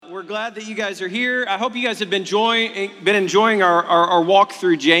We're glad that you guys are here. I hope you guys have been enjoying our walk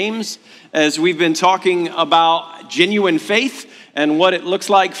through James as we've been talking about genuine faith and what it looks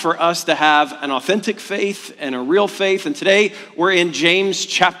like for us to have an authentic faith and a real faith. And today we're in James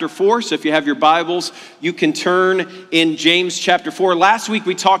chapter 4. So if you have your Bibles, you can turn in James chapter 4. Last week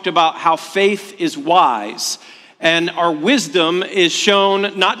we talked about how faith is wise. And our wisdom is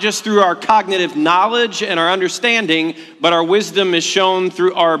shown not just through our cognitive knowledge and our understanding, but our wisdom is shown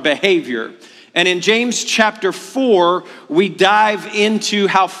through our behavior. And in James chapter 4, we dive into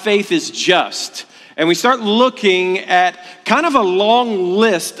how faith is just. And we start looking at kind of a long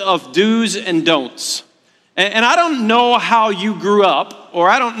list of do's and don'ts. And I don't know how you grew up, or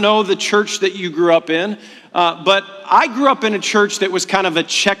I don't know the church that you grew up in, but I grew up in a church that was kind of a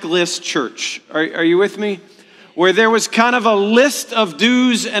checklist church. Are you with me? Where there was kind of a list of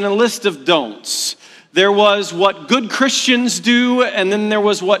do's and a list of don'ts. There was what good Christians do, and then there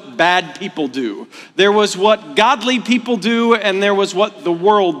was what bad people do. There was what godly people do, and there was what the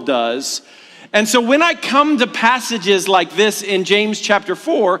world does. And so when I come to passages like this in James chapter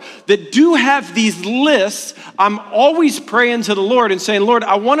 4 that do have these lists, I'm always praying to the Lord and saying, Lord,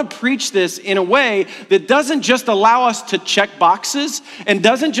 I want to preach this in a way that doesn't just allow us to check boxes and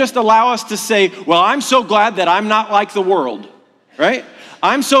doesn't just allow us to say, well, I'm so glad that I'm not like the world, right?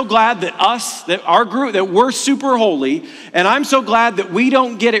 I'm so glad that our group, that we're super holy, and I'm so glad that we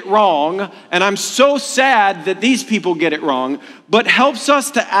don't get it wrong, and I'm so sad that these people get it wrong, but helps us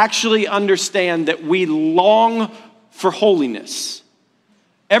to actually understand that we long for holiness.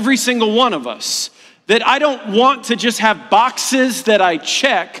 Every single one of us. That I don't want to just have boxes that I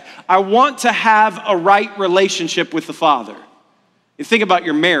check. I want to have a right relationship with the Father. You think about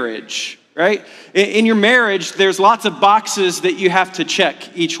your marriage. Right? In your marriage, there's lots of boxes that you have to check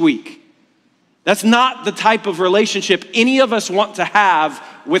each week. That's not the type of relationship any of us want to have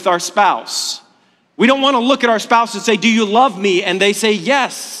with our spouse. We don't want to look at our spouse and say, do you love me? And they say,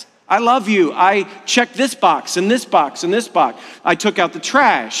 yes, I love you. I checked this box and this box and this box. I took out the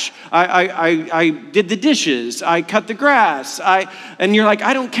trash. I did the dishes. I cut the grass. And you're like,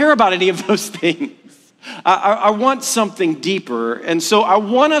 I don't care about any of those things. I want something deeper, and so I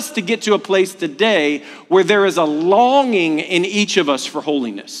want us to get to a place today where there is a longing in each of us for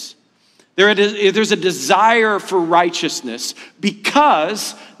holiness. There's a desire for righteousness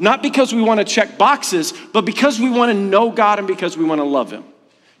not because we want to check boxes, but because we want to know God and because we want to love Him.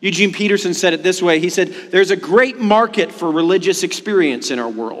 Eugene Peterson said it this way. He said, there's a great market for religious experience in our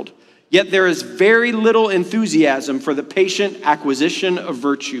world, yet there is very little enthusiasm for the patient acquisition of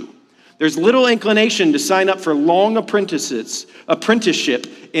virtue. There's little inclination to sign up for long apprenticeship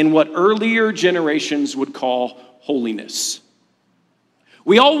in what earlier generations would call holiness.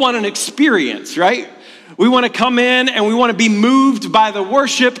 We all want an experience, right? We want to come in and we want to be moved by the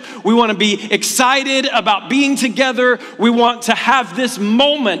worship. We want to be excited about being together. We want to have this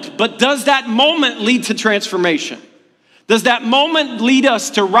moment, but does that moment lead to transformation? Does that moment lead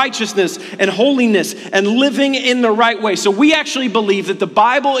us to righteousness and holiness and living in the right way? So we actually believe that the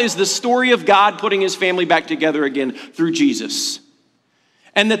Bible is the story of God putting His family back together again through Jesus.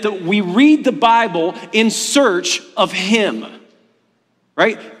 And that we read the Bible in search of Him.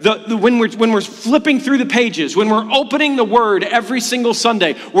 Right? When we're flipping through the pages, when we're opening the Word every single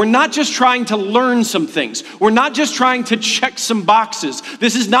Sunday, we're not just trying to learn some things. We're not just trying to check some boxes.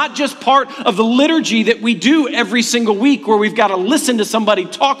 This is not just part of the liturgy that we do every single week where we've got to listen to somebody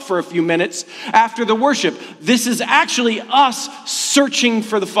talk for a few minutes after the worship. This is actually us searching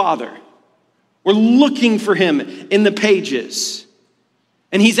for the Father. We're looking for Him in the pages.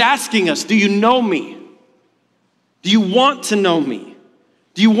 And He's asking us, do you know me? Do you want to know me?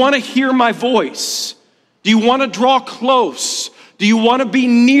 Do you want to hear my voice? Do you want to draw close? Do you want to be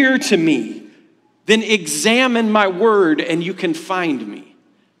near to me? Then examine my word and you can find me.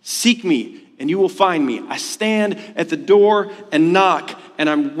 Seek me and you will find me. I stand at the door and knock and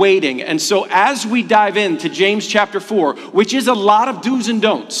I'm waiting. And so as we dive into James chapter 4, which is a lot of do's and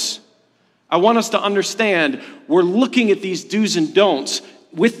don'ts, I want us to understand we're looking at these do's and don'ts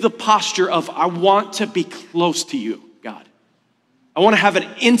with the posture of I want to be close to you, God. I want to have an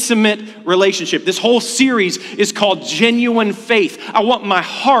intimate relationship. This whole series is called Genuine Faith. I want my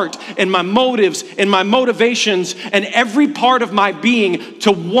heart and my motives and my motivations and every part of my being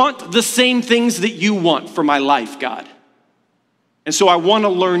to want the same things that you want for my life, God. And so I want to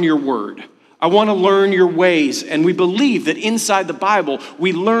learn your word. I want to learn your ways. And we believe that inside the Bible,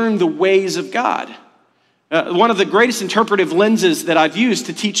 we learn the ways of God. One of the greatest interpretive lenses that I've used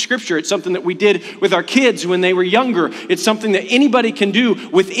to teach Scripture, it's something that we did with our kids when they were younger. It's something that anybody can do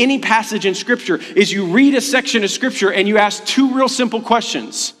with any passage in Scripture, is you read a section of Scripture and you ask two real simple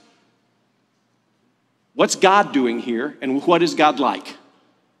questions. What's God doing here, and what is God like?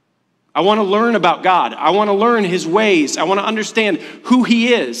 I want to learn about God. I want to learn his ways. I want to understand who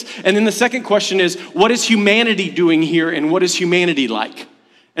he is. And then the second question is, what is humanity doing here, and what is humanity like?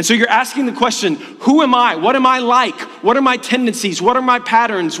 And so you're asking the question, who am I? What am I like? What are my tendencies? What are my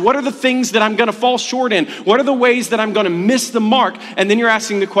patterns? What are the things that I'm going to fall short in? What are the ways that I'm going to miss the mark? And then you're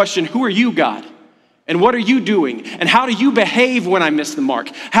asking the question, who are you, God? And what are you doing? And how do you behave when I miss the mark?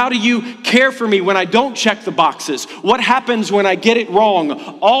 How do you care for me when I don't check the boxes? What happens when I get it wrong?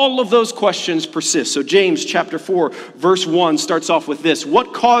 All of those questions persist. So James chapter 4, verse 1 starts off with this.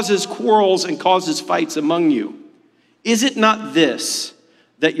 What causes quarrels and causes fights among you? Is it not this,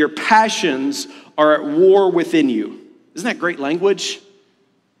 that your passions are at war within you? Isn't that great language?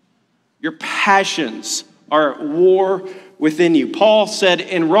 Your passions are at war within you. Paul said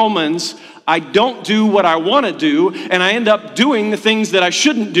in Romans, I don't do what I want to do, and I end up doing the things that I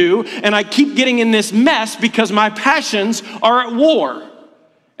shouldn't do, and I keep getting in this mess because my passions are at war.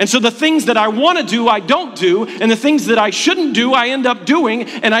 And so the things that I want to do, I don't do, and the things that I shouldn't do, I end up doing,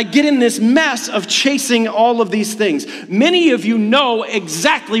 and I get in this mess of chasing all of these things. Many of you know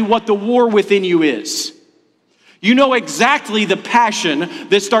exactly what the war within you is. You know exactly the passion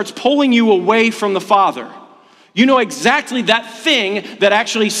that starts pulling you away from the Father. You know exactly that thing that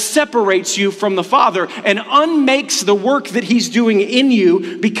actually separates you from the Father and unmakes the work that he's doing in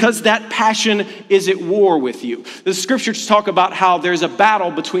you because that passion is at war with you. The scriptures talk about how there's a battle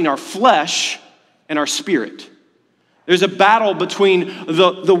between our flesh and our spirit. There's a battle between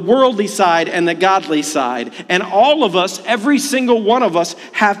the worldly side and the godly side. And all of us, every single one of us,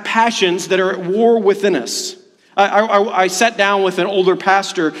 have passions that are at war within us. I sat down with an older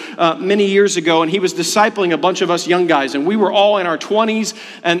pastor many years ago, and he was discipling a bunch of us young guys, and we were all in our 20s,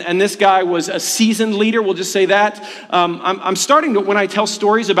 and this guy was a seasoned leader, we'll just say that. I'm starting to, when I tell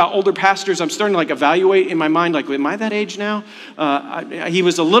stories about older pastors, I'm starting to evaluate in my mind, am I that age now? He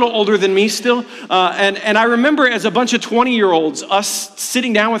was a little older than me still, and I remember as a bunch of 20-year-olds, us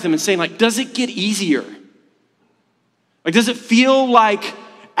sitting down with him and saying, does it get easier? Does it feel like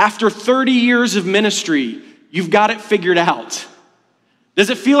after 30 years of ministry, you've got it figured out? Does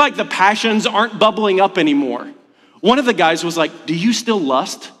it feel like the passions aren't bubbling up anymore? One of the guys was like, do you still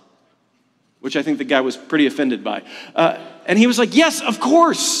lust? Which I think the guy was pretty offended by. And he was like, yes, of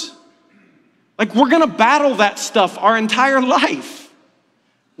course. We're going to battle that stuff our entire life.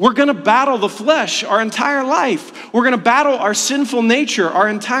 We're going to battle the flesh our entire life. We're going to battle our sinful nature our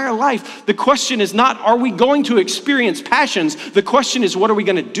entire life. The question is not, are we going to experience passions? The question is, what are we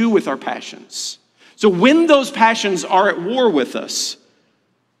going to do with our passions? So when those passions are at war with us,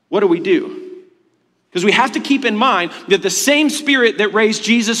 what do we do? Because we have to keep in mind that the same Spirit that raised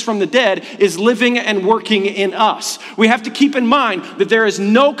Jesus from the dead is living and working in us. We have to keep in mind that there is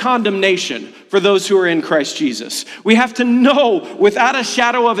no condemnation for those who are in Christ Jesus. We have to know without a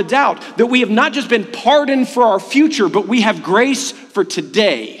shadow of a doubt that we have not just been pardoned for our future, but we have grace for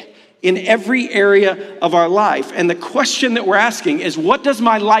today in every area of our life. And the question that we're asking is, what does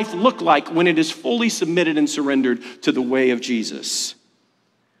my life look like when it is fully submitted and surrendered to the way of Jesus?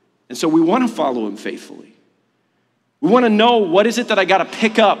 And so we want to follow him faithfully. We want to know, what is it that I got to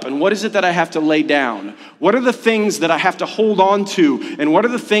pick up, and what is it that I have to lay down? What are the things that I have to hold on to, and what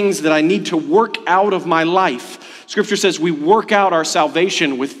are the things that I need to work out of my life? Scripture says we work out our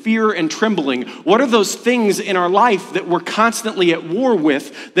salvation with fear and trembling. What are those things in our life that we're constantly at war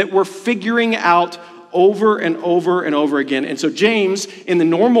with, that we're figuring out over and over and over again? And so James, in the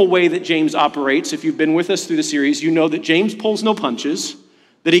normal way that James operates, if you've been with us through the series, you know that James pulls no punches,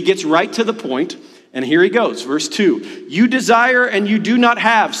 that he gets right to the point. And here he goes, verse 2. You desire and you do not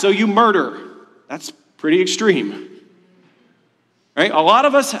have, so you murder. That's pretty extreme, right? A lot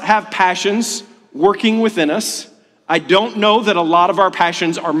of us have passions working within us. I don't know that a lot of our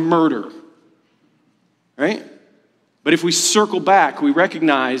passions are murder, right? But if we circle back, we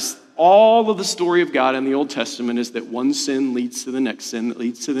recognize all of the story of God in the Old Testament is that one sin leads to the next sin, that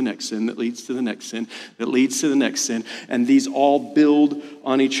leads to the next sin, that leads to the next sin, that leads to the next sin, and these all build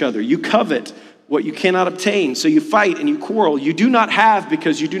on each other. You covet what you cannot obtain, so you fight and you quarrel. You do not have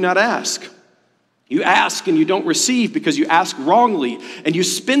because you do not ask. You ask and you don't receive because you ask wrongly, and you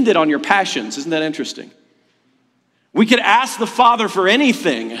spend it on your passions. Isn't that interesting? We could ask the Father for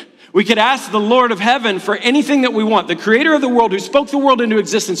anything. We could ask the Lord of heaven for anything that we want. The creator of the world, who spoke the world into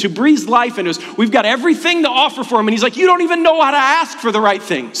existence, who breathes life into us. We've got everything to offer for him. And he's like, you don't even know how to ask for the right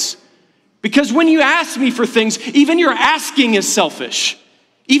things. Because when you ask me for things, even your asking is selfish.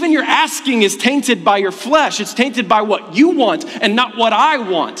 Even your asking is tainted by your flesh. It's tainted by what you want and not what I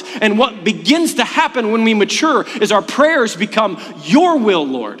want. And what begins to happen when we mature is our prayers become your will,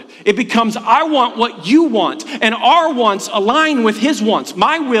 Lord. It becomes, I want what you want, and our wants align with his wants.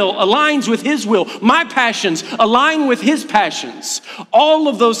 My will aligns with his will. My passions align with his passions. All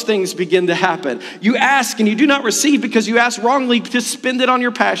of those things begin to happen. You ask and you do not receive because you ask wrongly to spend it on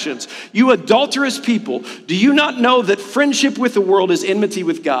your passions. You adulterous people, do you not know that friendship with the world is enmity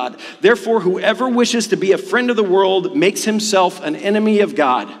with God? Therefore, whoever wishes to be a friend of the world makes himself an enemy of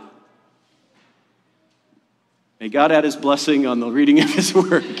God. May God add his blessing on the reading of his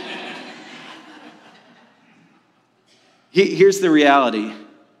word. Here's the reality.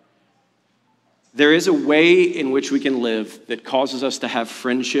 There is a way in which we can live that causes us to have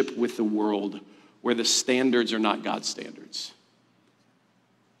friendship with the world where the standards are not God's standards.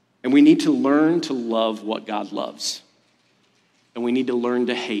 And we need to learn to love what God loves. And we need to learn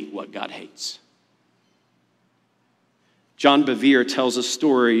to hate what God hates. John Bevere tells a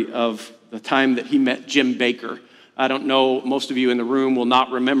story of the time that he met Jim Baker. I don't know, most of you in the room will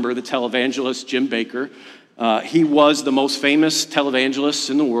not remember the televangelist Jim Baker. He was the most famous televangelist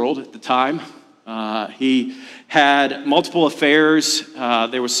in the world at the time. He had multiple affairs.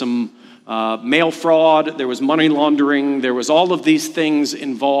 There was some mail fraud. There was money laundering. There was all of these things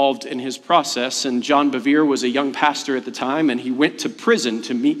involved in his process. And John Bevere was a young pastor at the time, and he went to prison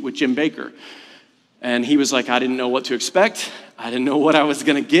to meet with Jim Baker. And he was like, I didn't know what to expect. I didn't know what I was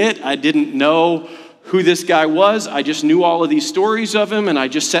going to get. I didn't know who this guy was. I just knew all of these stories of him, and I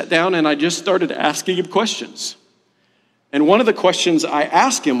just sat down and I just started asking him questions. And one of the questions I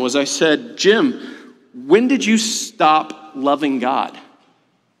asked him was, I said, Jim, when did you stop loving God?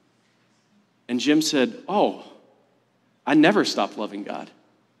 And Jim said, oh, I never stopped loving God.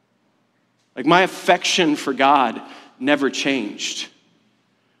 Like, my affection for God never changed.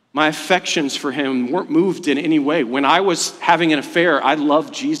 My affections for him weren't moved in any way. When I was having an affair, I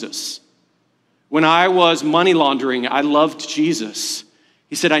loved Jesus. When I was money laundering, I loved Jesus.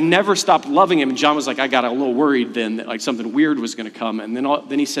 He said, I never stopped loving him. And John was like, I got a little worried then that like something weird was going to come. And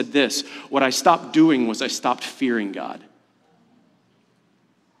then he said this, what I stopped doing was I stopped fearing God.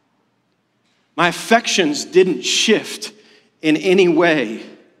 My affections didn't shift in any way,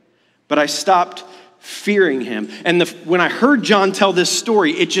 but I stopped fearing him. And when I heard John tell this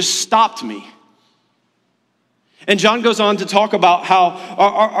story, it just stopped me. And John goes on to talk about how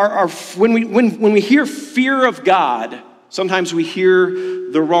when we hear fear of God, sometimes we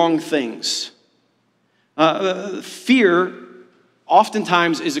hear the wrong things. Fear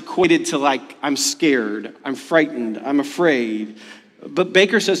oftentimes is equated to like, I'm scared, I'm frightened, I'm afraid. But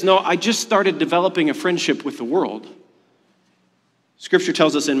Baker says, no, I just started developing a friendship with the world. Scripture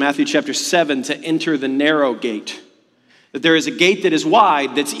tells us in Matthew chapter 7 to enter the narrow gate. That there is a gate that is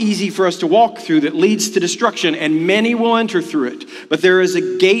wide, that's easy for us to walk through, that leads to destruction, and many will enter through it. But there is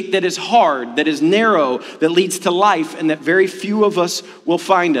a gate that is hard, that is narrow, that leads to life, and that very few of us will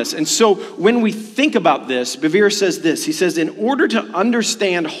find us. And so when we think about this, Bevere says this. He says, in order to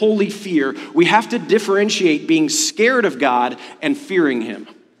understand holy fear, we have to differentiate being scared of God and fearing him.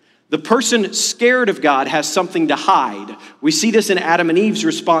 The person scared of God has something to hide. We see this in Adam and Eve's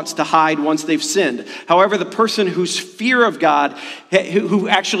response to hide once they've sinned. However, the person whose fear of God, who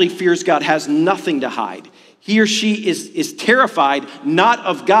actually fears God, has nothing to hide. He or she is terrified not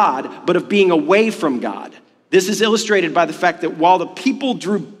of God, but of being away from God. This is illustrated by the fact that while the people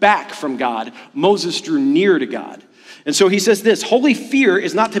drew back from God, Moses drew near to God. And so he says this, holy fear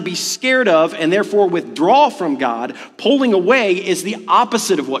is not to be scared of and therefore withdraw from God. Pulling away is the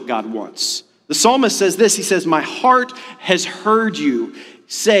opposite of what God wants. The psalmist says this, he says, my heart has heard you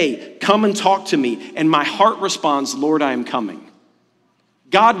say, come and talk to me. And my heart responds, Lord, I am coming.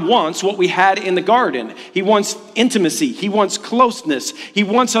 God wants what we had in the garden. He wants intimacy. He wants closeness. He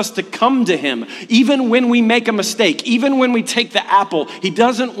wants us to come to him. Even when we make a mistake, even when we take the apple, he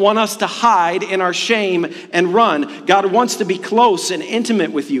doesn't want us to hide in our shame and run. God wants to be close and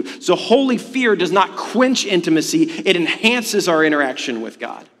intimate with you. So holy fear does not quench intimacy. It enhances our interaction with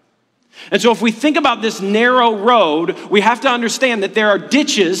God. And so if we think about this narrow road, we have to understand that there are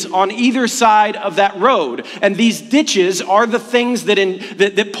ditches on either side of that road. And these ditches are the things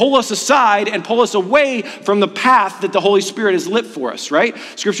that pull us aside and pull us away from the path that the Holy Spirit has lit for us, right?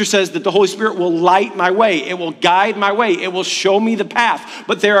 Scripture says that the Holy Spirit will light my way. It will guide my way. It will show me the path.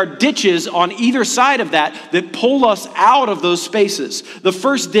 But there are ditches on either side of that pull us out of those spaces. The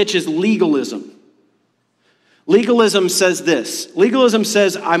first ditch is legalism. Legalism says this. Legalism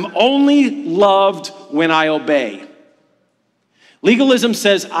says, I'm only loved when I obey. Legalism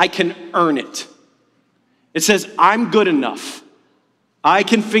says, I can earn it. It says, I'm good enough. I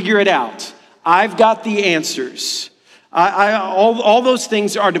can figure it out. I've got the answers. All those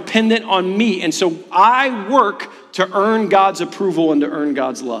things are dependent on me. And so I work to earn God's approval and to earn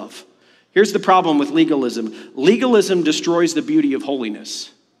God's love. Here's the problem with legalism. Legalism destroys the beauty of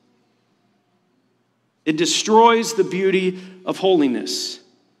holiness. It destroys the beauty of holiness.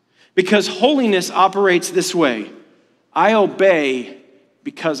 Because holiness operates this way. I obey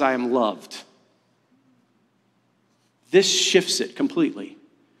because I am loved. This shifts it completely.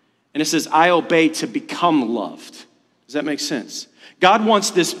 And it says, I obey to become loved. Does that make sense? God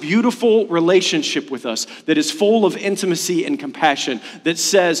wants this beautiful relationship with us that is full of intimacy and compassion that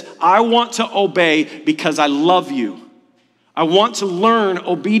says, I want to obey because I love you. I want to learn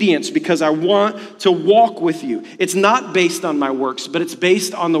obedience because I want to walk with you. It's not based on my works, but it's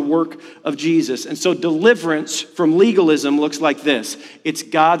based on the work of Jesus. And so deliverance from legalism looks like this. It's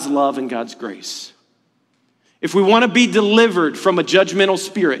God's love and God's grace. If we want to be delivered from a judgmental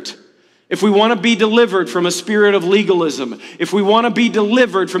spirit, if we want to be delivered from a spirit of legalism, if we want to be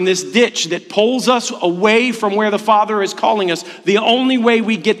delivered from this ditch that pulls us away from where the Father is calling us, the only way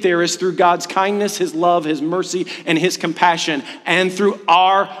we get there is through God's kindness, His love, His mercy, and His compassion, and through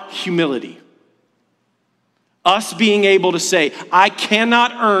our humility. Us being able to say, I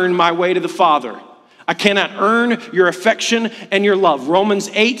cannot earn my way to the Father. I cannot earn your affection and your love. Romans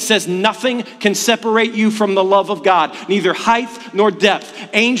 8 says nothing can separate you from the love of God. Neither height nor depth,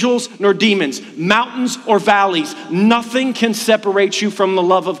 angels nor demons, mountains or valleys. Nothing can separate you from the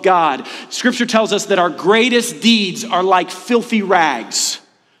love of God. Scripture tells us that our greatest deeds are like filthy rags.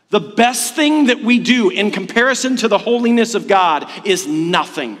 The best thing that we do in comparison to the holiness of God is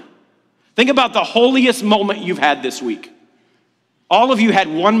nothing. Think about the holiest moment you've had this week. All of you had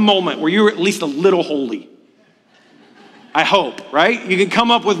one moment where you were at least a little holy. I hope, right? You can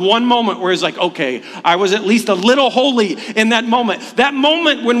come up with one moment where it's like, okay, I was at least a little holy in that moment. That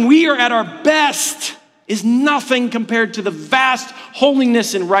moment when we are at our best is nothing compared to the vast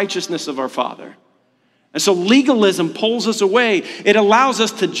holiness and righteousness of our Father. And so legalism pulls us away. It allows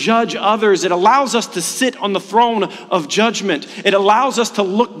us to judge others. It allows us to sit on the throne of judgment. It allows us to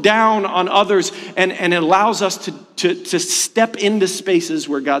look down on others, and it allows us to step into spaces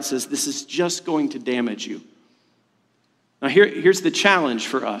where God says, this is just going to damage you. Now here's the challenge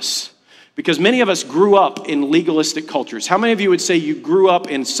for us, because many of us grew up in legalistic cultures. How many of you would say you grew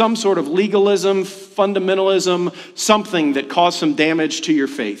up in some sort of legalism, fundamentalism, something that caused some damage to your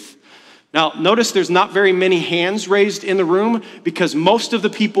faith? Now, notice there's not very many hands raised in the room because most of the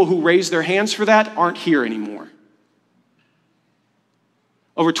people who raised their hands for that aren't here anymore.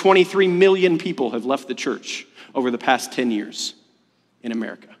 Over 23 million people have left the church over the past 10 years in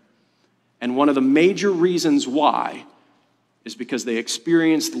America. And one of the major reasons why is because they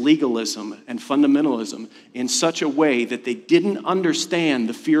experienced legalism and fundamentalism in such a way that they didn't understand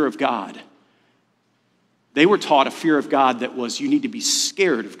the fear of God. They were taught a fear of God that was, you need to be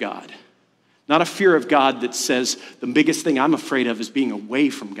scared of God. Not a fear of God that says, the biggest thing I'm afraid of is being away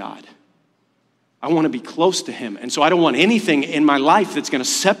from God. I want to be close to Him. And so I don't want anything in my life that's going to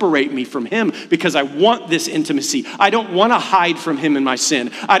separate me from Him because I want this intimacy. I don't want to hide from Him in my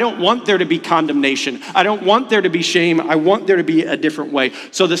sin. I don't want there to be condemnation. I don't want there to be shame. I want there to be a different way.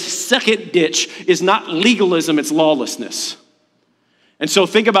 So the second ditch is not legalism, it's lawlessness. And so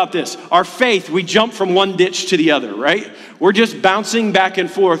think about this. Our faith, we jump from one ditch to the other, right? We're just bouncing back and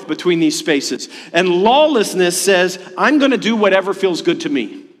forth between these spaces. And lawlessness says, I'm going to do whatever feels good to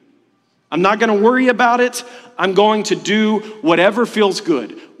me. I'm not going to worry about it. I'm going to do whatever feels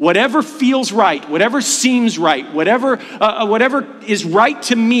good. Whatever feels right, whatever seems right, whatever is right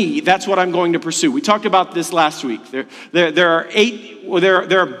to me, that's what I'm going to pursue. We talked about this last week. There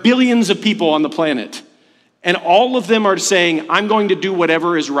are billions of people on the planet. And all of them are saying, I'm going to do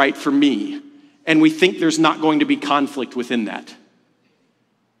whatever is right for me. And we think there's not going to be conflict within that.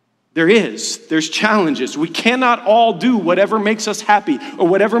 There's challenges. We cannot all do whatever makes us happy or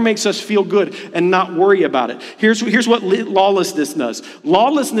whatever makes us feel good and not worry about it. Here's what lawlessness does.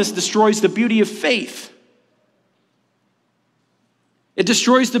 Lawlessness destroys the beauty of faith. It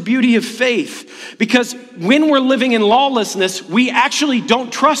destroys the beauty of faith because when we're living in lawlessness, we actually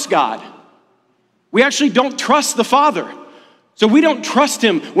don't trust God. We actually don't trust the Father. So we don't trust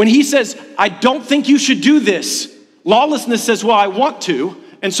Him when He says, I don't think you should do this. Lawlessness says, well, I want to,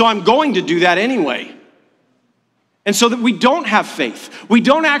 and so I'm going to do that anyway. And so that we don't have faith. We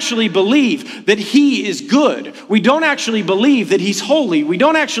don't actually believe that He is good. We don't actually believe that He's holy. We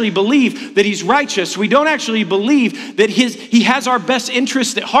don't actually believe that He's righteous. We don't actually believe that He has our best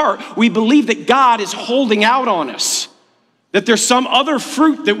interest at heart. We believe that God is holding out on us. That there's some other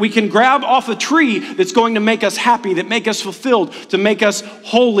fruit that we can grab off a tree that's going to make us happy, that make us fulfilled, to make us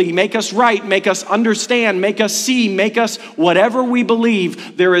holy, make us right, make us understand, make us see, make us whatever we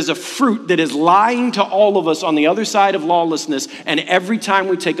believe. There is a fruit that is lying to all of us on the other side of lawlessness, and every time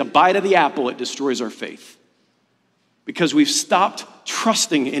we take a bite of the apple, it destroys our faith. Because we've stopped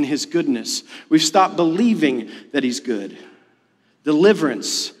trusting in his goodness. We've stopped believing that he's good.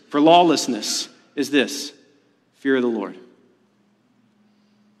 Deliverance for lawlessness is this: fear of the Lord.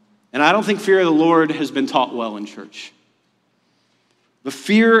 And I don't think fear of the Lord has been taught well in church. The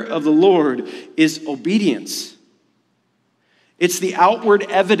fear of the Lord is obedience. It's the outward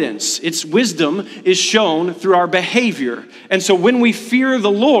evidence. Its wisdom is shown through our behavior. And so when we fear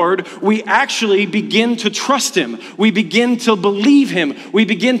the Lord, we actually begin to trust him. We begin to believe him. We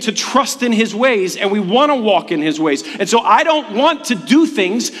begin to trust in his ways, and we want to walk in his ways. And so I don't want to do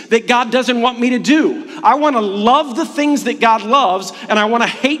things that God doesn't want me to do. I want to love the things that God loves, and I want to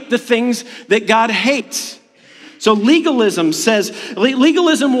hate the things that God hates. So legalism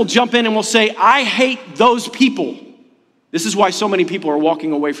will jump in and will say, I hate those people. This is why so many people are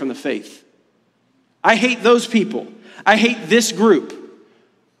walking away from the faith. I hate those people. I hate this group.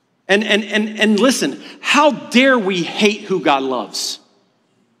 And listen, how dare we hate who God loves?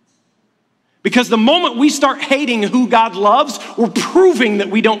 Because the moment we start hating who God loves, we're proving that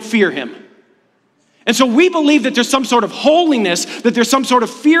we don't fear him. And so we believe that there's some sort of holiness, that there's some sort of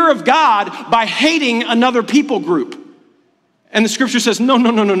fear of God by hating another people group. And the scripture says, no.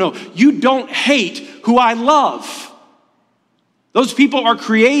 You don't hate who I love. Those people are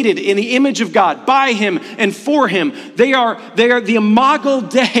created in the image of God, by him and for him. They are the imago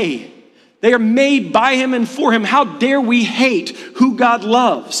Dei. They are made by him and for him. How dare we hate who God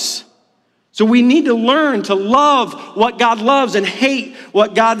loves? So we need to learn to love what God loves and hate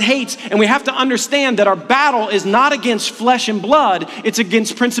what God hates. And we have to understand that our battle is not against flesh and blood. It's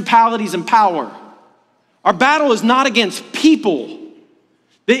against principalities and power. Our battle is not against people.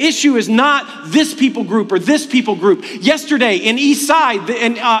 The issue is not this people group or this people group. Yesterday in East Side,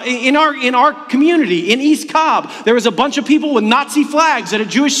 in our community, in East Cobb, there was a bunch of people with Nazi flags at a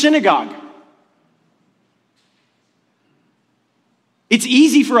Jewish synagogue. It's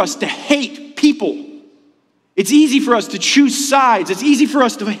easy for us to hate people. It's easy for us to choose sides. It's easy for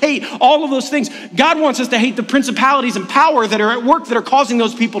us to hate all of those things. God wants us to hate the principalities and power that are at work that are causing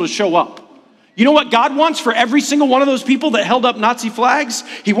those people to show up. You know what God wants for every single one of those people that held up Nazi flags?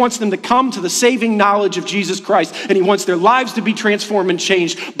 He wants them to come to the saving knowledge of Jesus Christ, and he wants their lives to be transformed and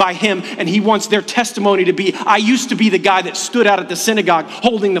changed by him, and he wants their testimony to be, I used to be the guy that stood out at the synagogue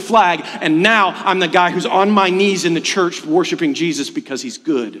holding the flag, and now I'm the guy who's on my knees in the church worshiping Jesus because he's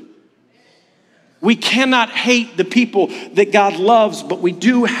good. We cannot hate the people that God loves, but we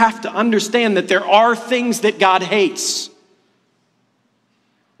do have to understand that there are things that God hates.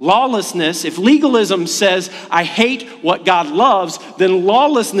 Lawlessness, if legalism says, I hate what God loves, then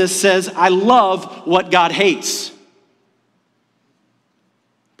lawlessness says, I love what God hates.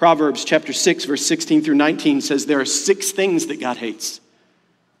 Proverbs chapter 6, verse 16 through 19 says there are 6 things that God hates: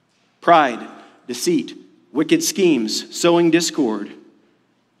 pride, deceit, wicked schemes, sowing discord.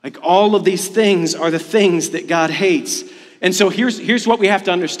 Like all of these things are the things that God hates. And so here's what we have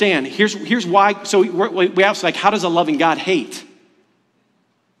to understand. Here's why. So we ask, like, how does a loving God hate?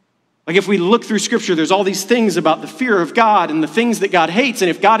 Like if we look through scripture, there's all these things about the fear of God and the things that God hates.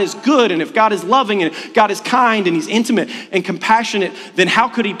 And if God is good and if God is loving and if God is kind and he's intimate and compassionate, then how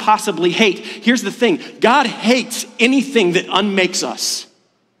could he possibly hate? Here's the thing. God hates anything that unmakes us.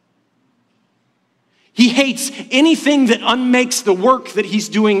 He hates anything that unmakes the work that he's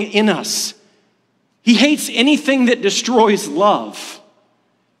doing in us. He hates anything that destroys love.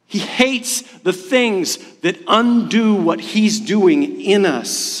 He hates the things that undo what he's doing in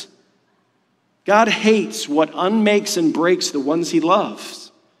us. God hates what unmakes and breaks the ones he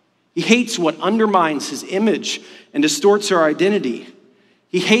loves. He hates what undermines his image and distorts our identity.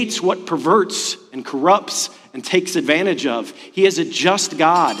 He hates what perverts and corrupts and takes advantage of. He is a just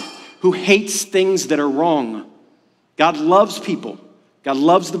God who hates things that are wrong. God loves people. God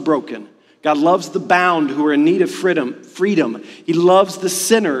loves the broken. God loves the bound who are in need of freedom. He loves the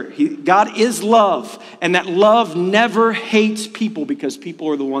sinner. God is love, and that love never hates people because people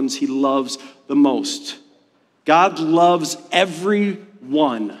are the ones he loves the most. God loves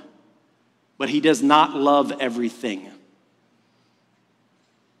everyone, but he does not love everything.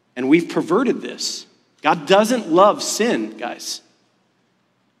 And we've perverted this. God doesn't love sin, guys.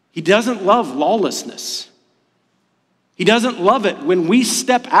 He doesn't love lawlessness. He doesn't love it when we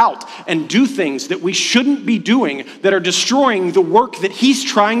step out and do things that we shouldn't be doing that are destroying the work that he's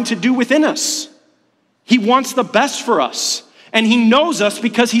trying to do within us. He wants the best for us. And he knows us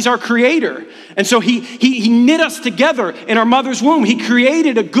because he's our creator. And so he knit us together in our mother's womb. He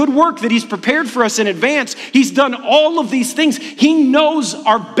created a good work that he's prepared for us in advance. He's done all of these things. He knows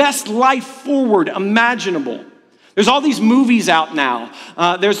our best life forward imaginable. There's all these movies out now.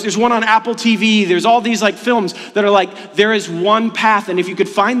 There's one on Apple TV. There's all these like films that are like, there is one path. And if you could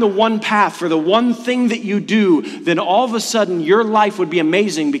find the one path for the one thing that you do, then all of a sudden your life would be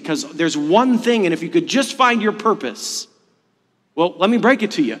amazing because there's one thing. And if you could just find your purpose, well, let me break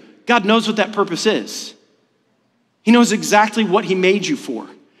it to you. God knows what that purpose is. He knows exactly what he made you for.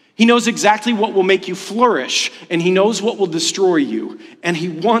 He knows exactly what will make you flourish, and he knows what will destroy you, and he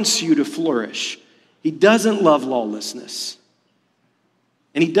wants you to flourish. He doesn't love lawlessness.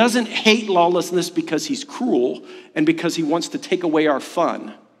 And he doesn't hate lawlessness because he's cruel and because he wants to take away our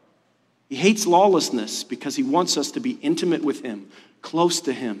fun. He hates lawlessness because he wants us to be intimate with him, close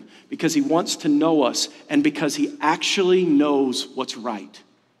to him, because he wants to know us and because he actually knows what's right.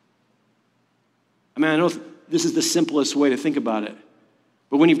 I mean, I know this is the simplest way to think about it,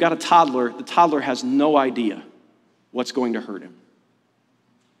 but when you've got a toddler, the toddler has no idea what's going to hurt him,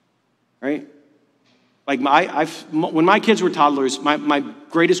 right? Like when my kids were toddlers, my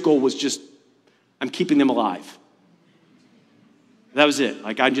greatest goal was just, I'm keeping them alive. That was it.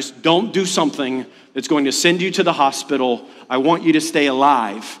 Like, I just don't do something that's going to send you to the hospital. I want you to stay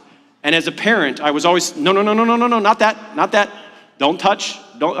alive. And as a parent, I was always, no, not that. Don't touch.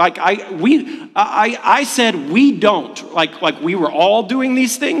 Don't, like, I said we don't. Like we were all doing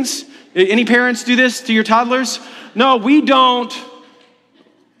these things. Any parents do this to your toddlers? No, we don't.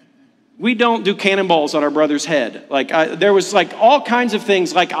 We don't do cannonballs on our brother's head. There was like all kinds of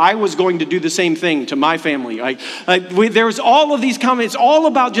things. Like I was going to do the same thing to my family. There was all of these comments. It's all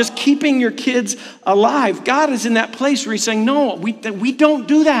about just keeping your kids alive. God is in that place where he's saying, no, we don't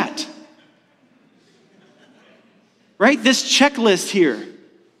do that. Right? This checklist here.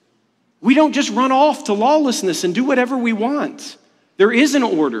 We don't just run off to lawlessness and do whatever we want. There is an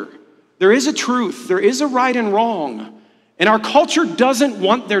order. There is a truth. There is a right and wrong. And our culture doesn't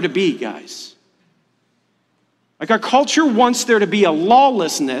want there to be, guys. Like our culture wants there to be a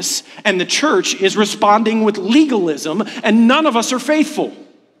lawlessness, and the church is responding with legalism, and none of us are faithful.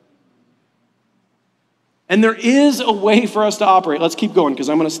 And there is a way for us to operate. Let's keep going because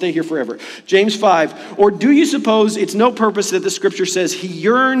I'm going to stay here forever. James 5, or do you suppose it's no purpose that the scripture says he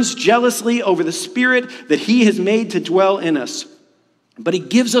yearns jealously over the spirit that he has made to dwell in us, but he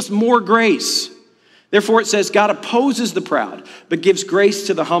gives us more grace. Therefore, it says, God opposes the proud, but gives grace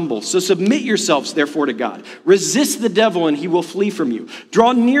to the humble. So submit yourselves, therefore, to God. Resist the devil, and he will flee from you.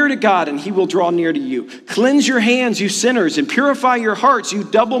 Draw near to God, and he will draw near to you. Cleanse your hands, you sinners, and purify your hearts, you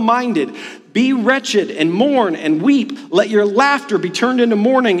double-minded. Be wretched, and mourn, and weep. Let your laughter be turned into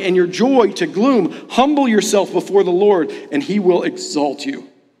mourning, and your joy to gloom. Humble yourself before the Lord, and he will exalt you.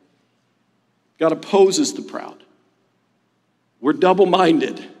 God opposes the proud. We're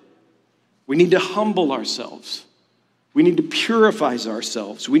double-minded. We need to humble ourselves. We need to purify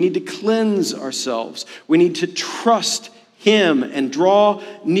ourselves. We need to cleanse ourselves. We need to trust him and draw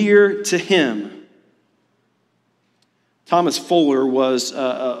near to him. Thomas Fuller was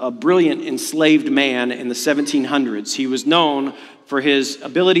a brilliant enslaved man in the 1700s. He was known for his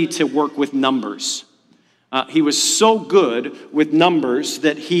ability to work with numbers. He was so good with numbers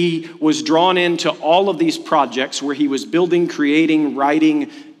that he was drawn into all of these projects where he was building, creating,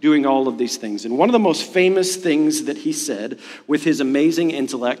 writing, doing all of these things. And one of the most famous things that he said with his amazing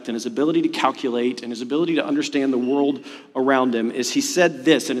intellect and his ability to calculate and his ability to understand the world around him is he said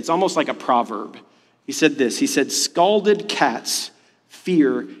this, and it's almost like a proverb. He said this, he said, scalded cats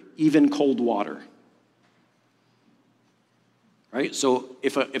fear even cold water. Right? So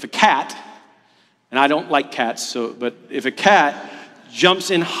if a cat, and I don't like cats, but if a cat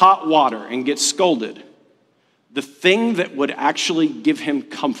jumps in hot water and gets scalded, the thing that would actually give him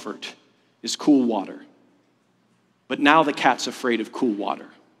comfort is cool water. But now the cat's afraid of cool water.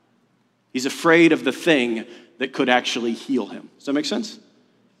 He's afraid of the thing that could actually heal him. Does that make sense?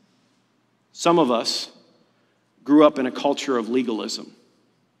 Some of us grew up in a culture of legalism,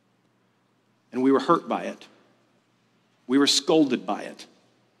 and we were hurt by it. We were scolded by it.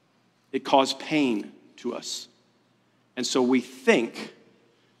 It caused pain to us. And so we think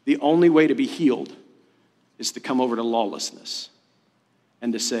the only way to be healed is to come over to lawlessness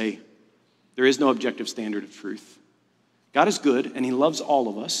and to say, there is no objective standard of truth. God is good, and he loves all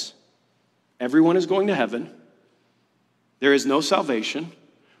of us. Everyone is going to heaven. There is no salvation.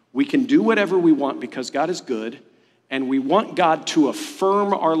 We can do whatever we want because God is good, and we want God to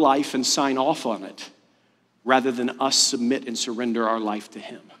affirm our life and sign off on it rather than us submit and surrender our life to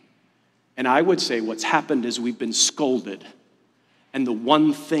him. And I would say what's happened is we've been scolded. And the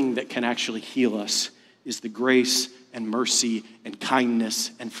one thing that can actually heal us is the grace and mercy and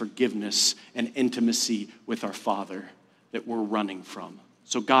kindness and forgiveness and intimacy with our Father that we're running from.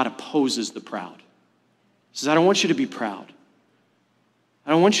 So God opposes the proud. He says, I don't want you to be proud. I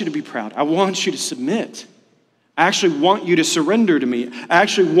don't want you to be proud. I want you to submit. I actually want you to surrender to me. I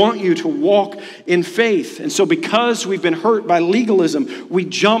actually want you to walk in faith. And so because we've been hurt by legalism, we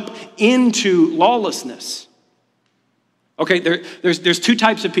jump into lawlessness. Okay, there's two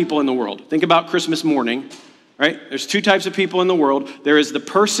types of people in the world. Think about Christmas morning, right? There's two types of people in the world. There is the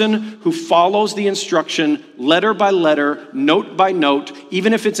person who follows the instruction letter by letter, note by note.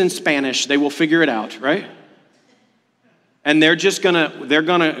 Even if it's in Spanish, they will figure it out, right? And they're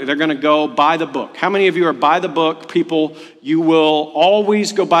gonna go by the book. How many of you are by the book people? You will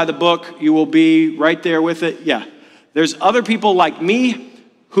always go by the book. You will be right there with it. Yeah. There's other people like me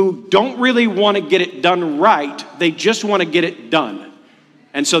who don't really want to get it done right. They just want to get it done.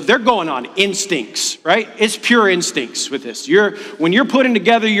 And so they're going on instincts, right? It's pure instincts with this. When you're putting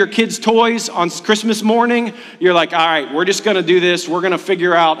together your kids' toys on Christmas morning, you're like, all right, we're just going to do this. We're going to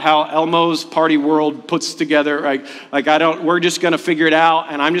figure out how Elmo's Party World puts together. We're just going to figure it out,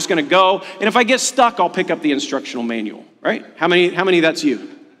 and I'm just going to go. And if I get stuck, I'll pick up the instructional manual, right? How many that's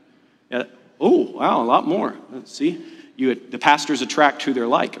you? Yeah. Oh, wow, a lot more. Let's see. The pastors attract who they're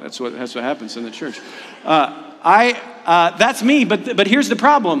like. That's what happens in the church. That's me, but here's the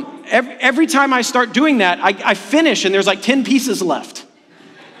problem. Every time I start doing that, I finish and there's like 10 pieces left.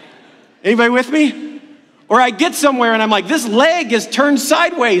 Anybody with me? Or I get somewhere and I'm like, this leg is turned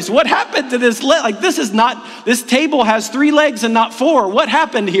sideways. What happened to this leg? Like, this table has 3 legs and not 4. What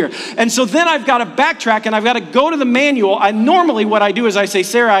happened here? And so then I've got to backtrack and I've got to go to the manual. Normally what I do is I say,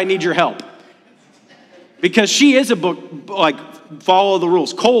 Sarah, I need your help. Because she is a book, like, follow the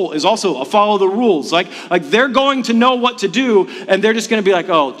rules. Cole is also a follow the rules. Like they're going to know what to do, and they're just going to be like,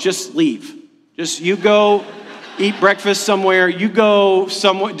 oh, just leave. Just you go eat breakfast somewhere. You go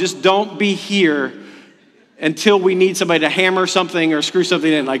somewhere. Just don't be here until we need somebody to hammer something or screw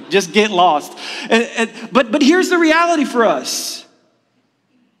something in. Like, just get lost. But here's the reality for us.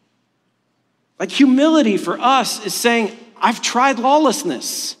 Like, humility for us is saying, I've tried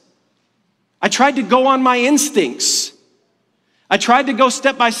lawlessness. I tried to go on my instincts. I tried to go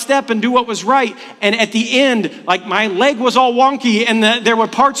step by step and do what was right. And at the end, like, my leg was all wonky and there were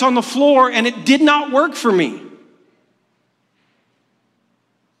parts on the floor and it did not work for me.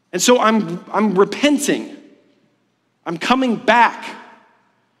 And so I'm repenting. I'm coming back.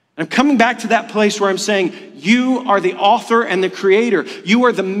 I'm coming back to that place where I'm saying, you are the author and the creator. You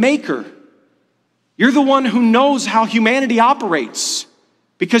are the maker. You're the one who knows how humanity operates,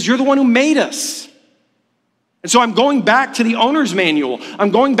 because you're the one who made us. And so I'm going back to the owner's manual.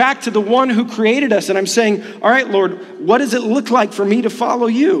 I'm going back to the one who created us, and I'm saying, all right, Lord, what does it look like for me to follow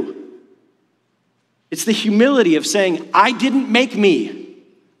you? It's the humility of saying, I didn't make me.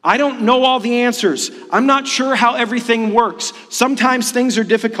 I don't know all the answers. I'm not sure how everything works. Sometimes things are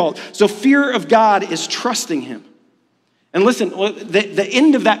difficult. So fear of God is trusting him. And listen, the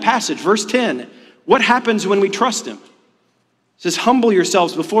end of that passage, verse 10, what happens when we trust him? It says, humble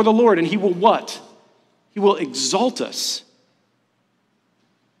yourselves before the Lord, and he will what? He will exalt us.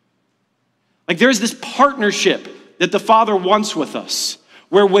 Like, there's this partnership that the Father wants with us,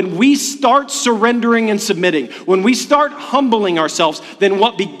 where when we start surrendering and submitting, when we start humbling ourselves, then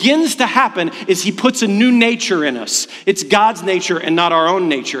what begins to happen is he puts a new nature in us. It's God's nature and not our own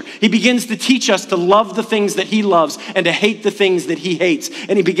nature. He begins to teach us to love the things that he loves and to hate the things that he hates.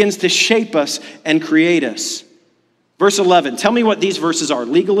 And he begins to shape us and create us. Verse 11, tell me what these verses are,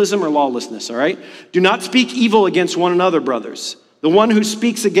 legalism or lawlessness, all right? Do not speak evil against one another, brothers. The one who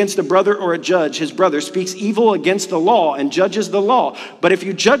speaks against a brother or a judge, his brother, speaks evil against the law and judges the law. But if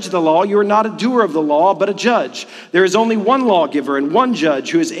you judge the law, you are not a doer of the law, but a judge. There is only one lawgiver and one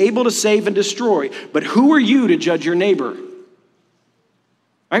judge who is able to save and destroy. But who are you to judge your neighbor?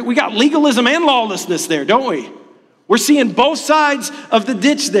 Right? We got legalism and lawlessness there, don't we? We're seeing both sides of the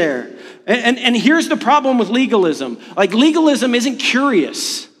ditch there. And here's the problem with legalism. Like, legalism isn't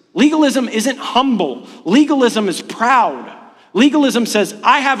curious. Legalism isn't humble. Legalism is proud. Legalism says,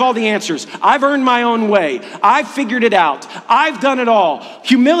 I have all the answers. I've earned my own way. I've figured it out. I've done it all.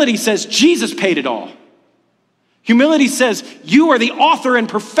 Humility says, Jesus paid it all. Humility says, you are the author and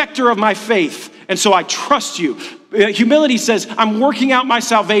perfecter of my faith, and so I trust you. Humility says, I'm working out my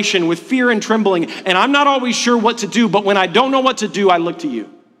salvation with fear and trembling, and I'm not always sure what to do, but when I don't know what to do, I look to you.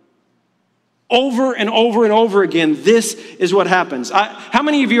 Over and over and over again, this is what happens. How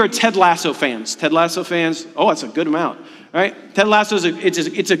many of you are Ted Lasso fans? Ted Lasso fans? Oh, that's a good amount. right? Ted Lasso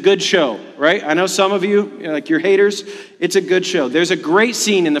it's a good show, right? I know some of you, like you're haters. It's a good show. There's a great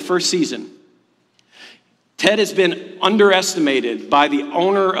scene in the first season. Ted has been underestimated by the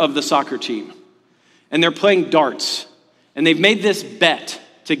owner of the soccer team, and they're playing darts, and they've made this bet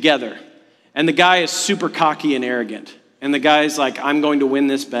together, and the guy is super cocky and arrogant, and the guy's like, I'm going to win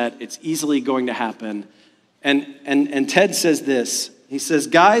this bet. It's easily going to happen. And Ted says this. He says,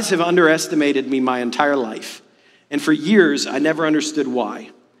 guys have underestimated me my entire life, and for years I never understood why.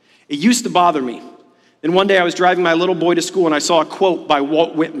 It used to bother me. Then one day I was driving my little boy to school and I saw a quote by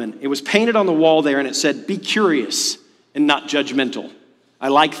Walt Whitman. It was painted on the wall there and it said, be curious and not judgmental. I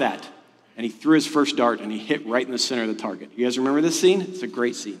like that. And he threw his first dart and he hit right in the center of the target. You guys remember this scene? It's a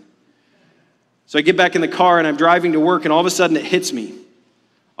great scene. So I get back in the car and I'm driving to work and all of a sudden it hits me.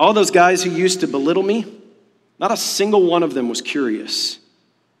 All those guys who used to belittle me, not a single one of them was curious.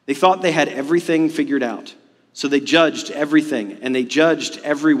 They thought they had everything figured out. So they judged everything and they judged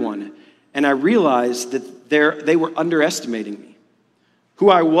everyone. And I realized that they were underestimating me. Who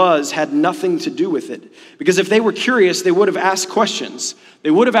I was had nothing to do with it. Because if they were curious, they would have asked questions. They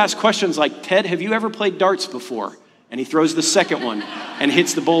would have asked questions like, Ted, have you ever played darts before? And he throws the second one and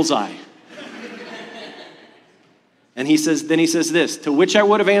hits the bullseye. And then he says this, to which I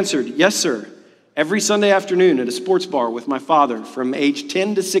would have answered, yes, sir. Every Sunday afternoon at a sports bar with my father from age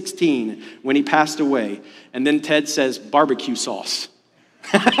 10 to 16 when he passed away. And then Ted says, barbecue sauce.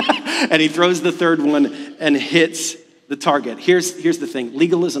 And he throws the third one and hits the target. Here's the thing.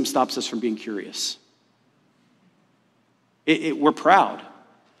 Legalism stops us from being curious. We're proud.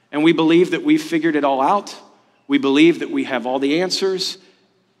 And we believe that we've figured it all out. We believe that we have all the answers.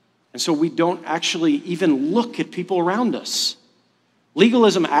 And so we don't actually even look at people around us.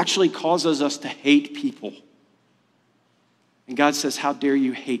 Legalism actually causes us to hate people. And God says, how dare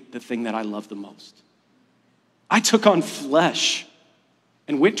you hate the thing that I love the most? I took on flesh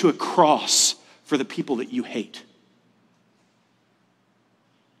and went to a cross for the people that you hate.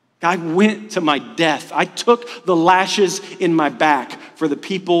 I went to my death. I took the lashes in my back for the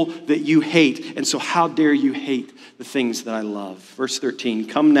people that you hate. And so how dare you hate the things that I love? Verse 13,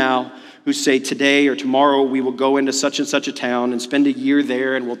 come now who say today or tomorrow we will go into such and such a town and spend a year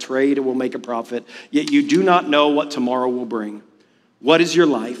there and we'll trade and we'll make a profit. Yet you do not know what tomorrow will bring. What is your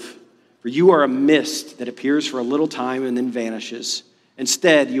life? For you are a mist that appears for a little time and then vanishes.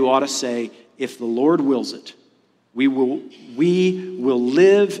 Instead, you ought to say, if the Lord wills it, we will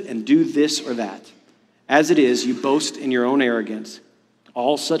live and do this or that. As it is, you boast in your own arrogance.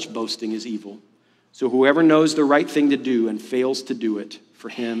 All such boasting is evil. So whoever knows the right thing to do and fails to do it, for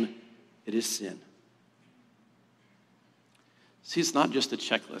him it is sin. See, it's not just a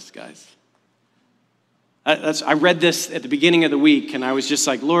checklist, guys. I read this at the beginning of the week, and I was just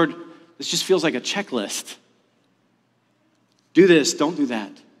like, Lord, this just feels like a checklist. Do this, don't do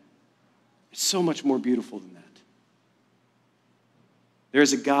that. It's so much more beautiful than that. There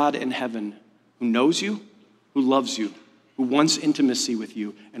is a God in heaven who knows you, who loves you, who wants intimacy with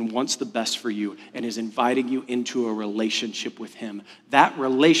you and wants the best for you and is inviting you into a relationship with him. That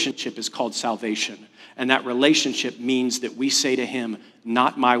relationship is called salvation. And that relationship means that we say to him,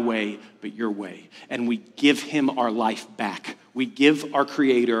 not my way, but your way. And we give him our life back. We give our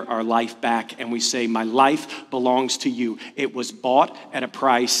Creator our life back and we say, my life belongs to you. It was bought at a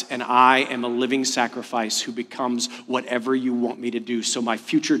price and I am a living sacrifice who becomes whatever you want me to do. So my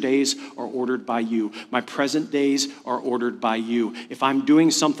future days are ordered by you. My present days are ordered by you. If I'm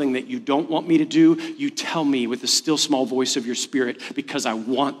doing something that you don't want me to do, you tell me with the still small voice of your Spirit because I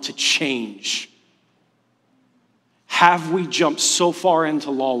want to change. Have we jumped so far into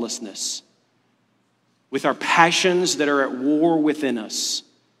lawlessness with our passions that are at war within us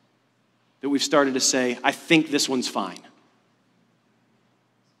that we've started to say, I think this one's fine.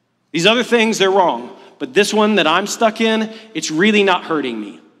 These other things, they're wrong, but this one that I'm stuck in, it's really not hurting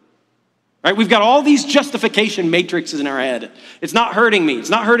me. Right? We've got all these justification matrices in our head. It's not hurting me. It's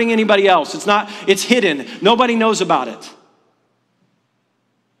not hurting anybody else. It's hidden. Nobody knows about it.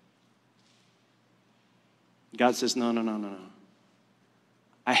 God says, no.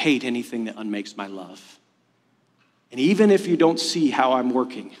 I hate anything that unmakes my love. And even if you don't see how I'm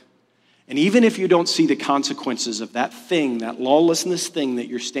working, and even if you don't see the consequences of that thing, that lawlessness thing that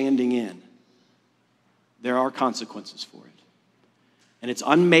you're standing in, there are consequences for it. And it's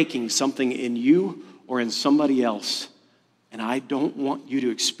unmaking something in you or in somebody else. And I don't want you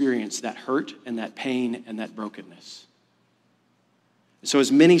to experience that hurt and that pain and that brokenness. So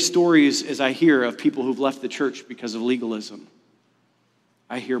as many stories as I hear of people who've left the church because of legalism,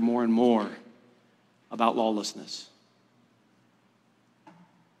 I hear more and more about lawlessness.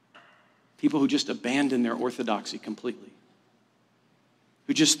 People who just abandon their orthodoxy completely.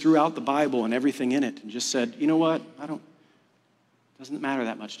 who just threw out the Bible and everything in it and just said, you know what, it doesn't matter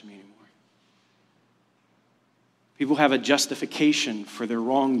that much to me anymore. People have a justification for their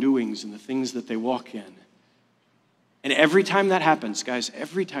wrongdoings and the things that they walk in. And every time that happens, guys,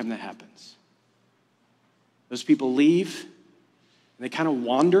 every time that happens, those people leave and they kind of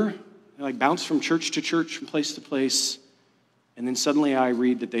wander. They like bounce from church to church, from place to place. And then suddenly I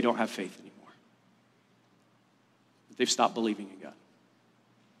read that they don't have faith anymore. That they've stopped believing in God.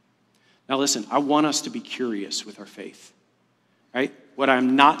 Now listen, I want us to be curious with our faith, right? What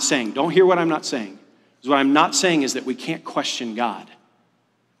I'm not saying, don't hear what I'm not saying. What I'm not saying is that we can't question God.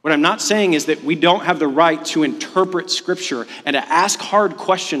 What I'm not saying is that we don't have the right to interpret Scripture and to ask hard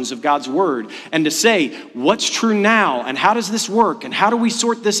questions of God's Word and to say, what's true now and how does this work and how do we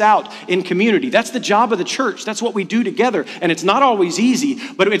sort this out in community? That's the job of the church. That's what we do together. And it's not always easy,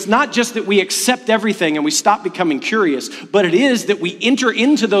 but it's not just that we accept everything and we stop becoming curious, but it is that we enter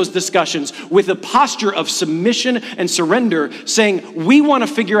into those discussions with a posture of submission and surrender, saying we want to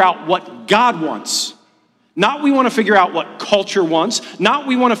figure out what God wants. Not we want to figure out what culture wants. Not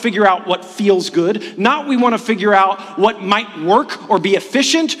we want to figure out what feels good. Not we want to figure out what might work or be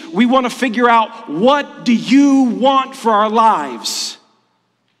efficient. We want to figure out what do you want for our lives?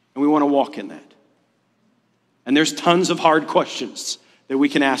 And we want to walk in that. And there's tons of hard questions that we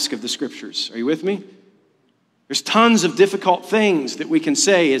can ask of the Scriptures. Are you with me? There's tons of difficult things that we can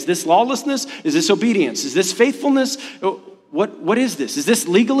say. Is this lawlessness? Is this obedience? Is this faithfulness? What is this? Is this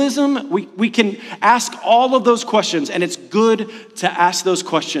legalism? We can ask all of those questions, and it's good to ask those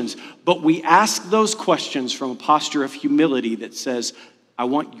questions. But we ask those questions from a posture of humility that says, I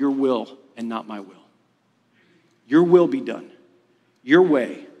want your will and not my will. Your will be done. Your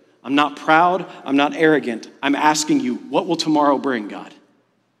way. I'm not proud. I'm not arrogant. I'm asking you, what will tomorrow bring, God?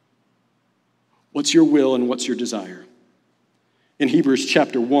 What's your will and what's your desire? In Hebrews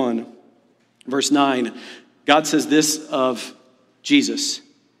chapter 1, verse 9, God says this of Jesus.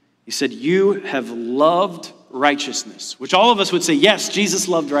 He said, you have loved righteousness, which all of us would say, yes, Jesus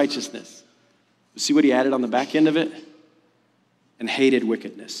loved righteousness. But see what he added on the back end of it? And hated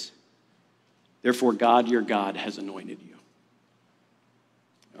wickedness. Therefore, God, your God, has anointed you.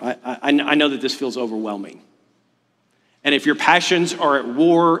 I know that this feels overwhelming. And if your passions are at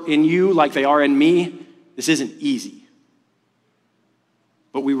war in you like they are in me, this isn't easy.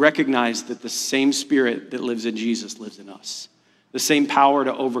 But we recognize that the same Spirit that lives in Jesus lives in us. The same power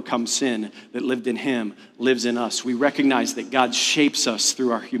to overcome sin that lived in him lives in us. We recognize that God shapes us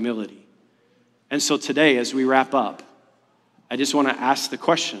through our humility. And so today, as we wrap up, I just want to ask the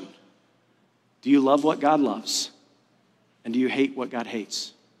question, do you love what God loves? And do you hate what God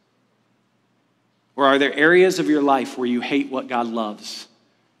hates? Or are there areas of your life where you hate what God loves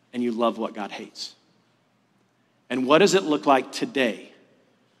and you love what God hates? And what does it look like today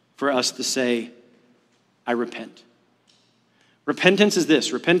for us to say, I repent? Repentance is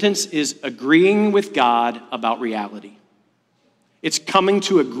this. Repentance is agreeing with God about reality. It's coming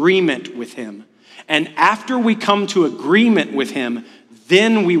to agreement with him. And after we come to agreement with him,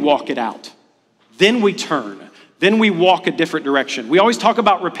 then we walk it out. Then we turn. Then we walk a different direction. We always talk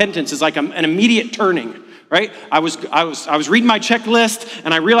about repentance as like an immediate turning, right? I was reading my checklist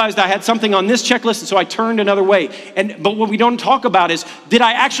and I realized I had something on this checklist, and so I turned another way. But what we don't talk about is, did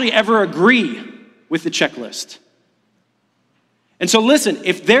I actually ever agree with the checklist? And so listen,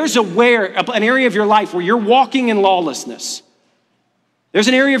 if there's an area of your life where you're walking in lawlessness, there's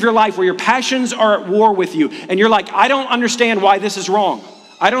an area of your life where your passions are at war with you, and you're like, I don't understand why this is wrong.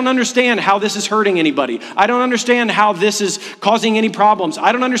 I don't understand how this is hurting anybody. I don't understand how this is causing any problems.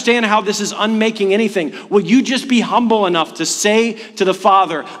 I don't understand how this is unmaking anything. Will you just be humble enough to say to the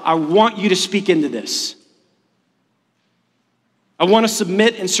Father, I want you to speak into this. I want to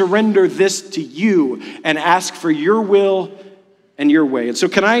submit and surrender this to you and ask for your will and your way. And so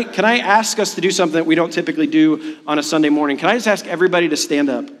can I ask us to do something that we don't typically do on a Sunday morning? Can I just ask everybody to stand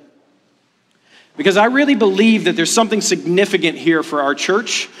up? Because I really believe that there's something significant here for our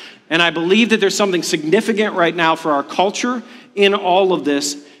church, and I believe that there's something significant right now for our culture in all of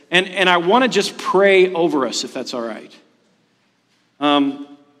this, and I want to just pray over us, if that's all right.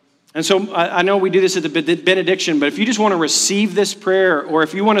 And so I know we do this at the benediction, but if you just want to receive this prayer, or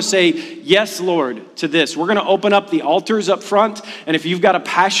if you want to say, yes, Lord, to this, we're going to open up the altars up front. And if you've got a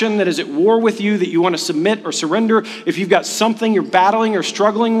passion that is at war with you that you want to submit or surrender, if you've got something you're battling or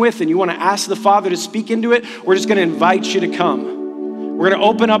struggling with and you want to ask the Father to speak into it, we're just going to invite you to come. We're going to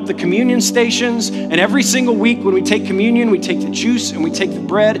open up the communion stations, and every single week when we take communion, we take the juice and we take the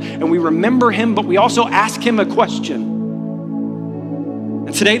bread and we remember him, but we also ask him a question.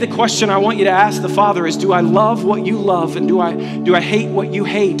 And Today, the question I want you to ask the Father is, do I love what you love, and do I hate what you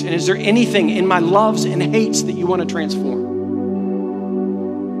hate? And is there anything in my loves and hates that you want to transform?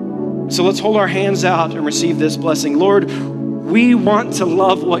 So let's hold our hands out and receive this blessing. Lord, we want to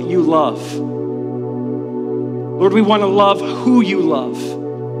love what you love. Lord, we want to love who you love.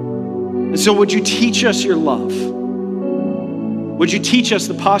 And so would you teach us your love? Would you teach us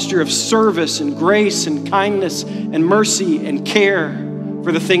the posture of service and grace and kindness and mercy and care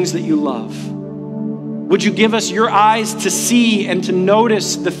for the things that you love? Would you give us your eyes to see and to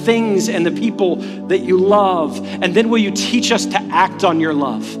notice the things and the people that you love? And then will you teach us to act on your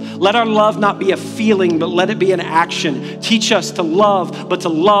love? Let our love not be a feeling, but let it be an action. Teach us to love, but to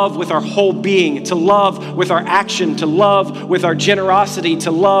love with our whole being, to love with our action, to love with our generosity, to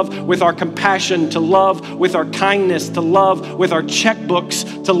love with our compassion, to love with our kindness, to love with our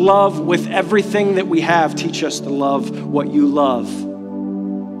checkbooks, to love with everything that we have. Teach us to love what you love.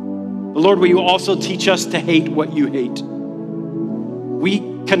 But Lord, will you also teach us to hate what you hate? We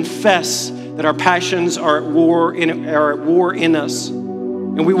confess that our passions are at war in us,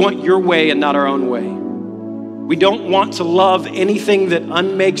 and we want your way and not our own way. We don't want to love anything that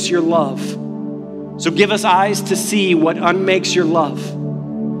unmakes your love. So give us eyes to see what unmakes your love.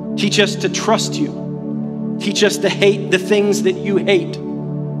 Teach us to trust you. Teach us to hate the things that you hate.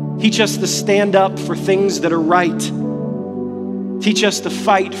 Teach us to stand up for things that are right. Teach us to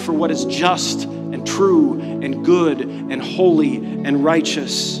fight for what is just and true and good and holy and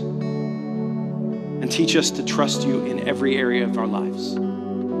righteous. And teach us to trust you in every area of our lives.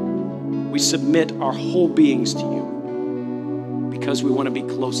 We submit our whole beings to you because we want to be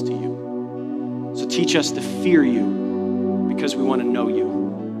close to you. So teach us to fear you because we want to know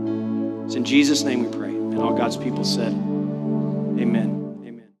you. It's in Jesus' name we pray. And all God's people said, amen.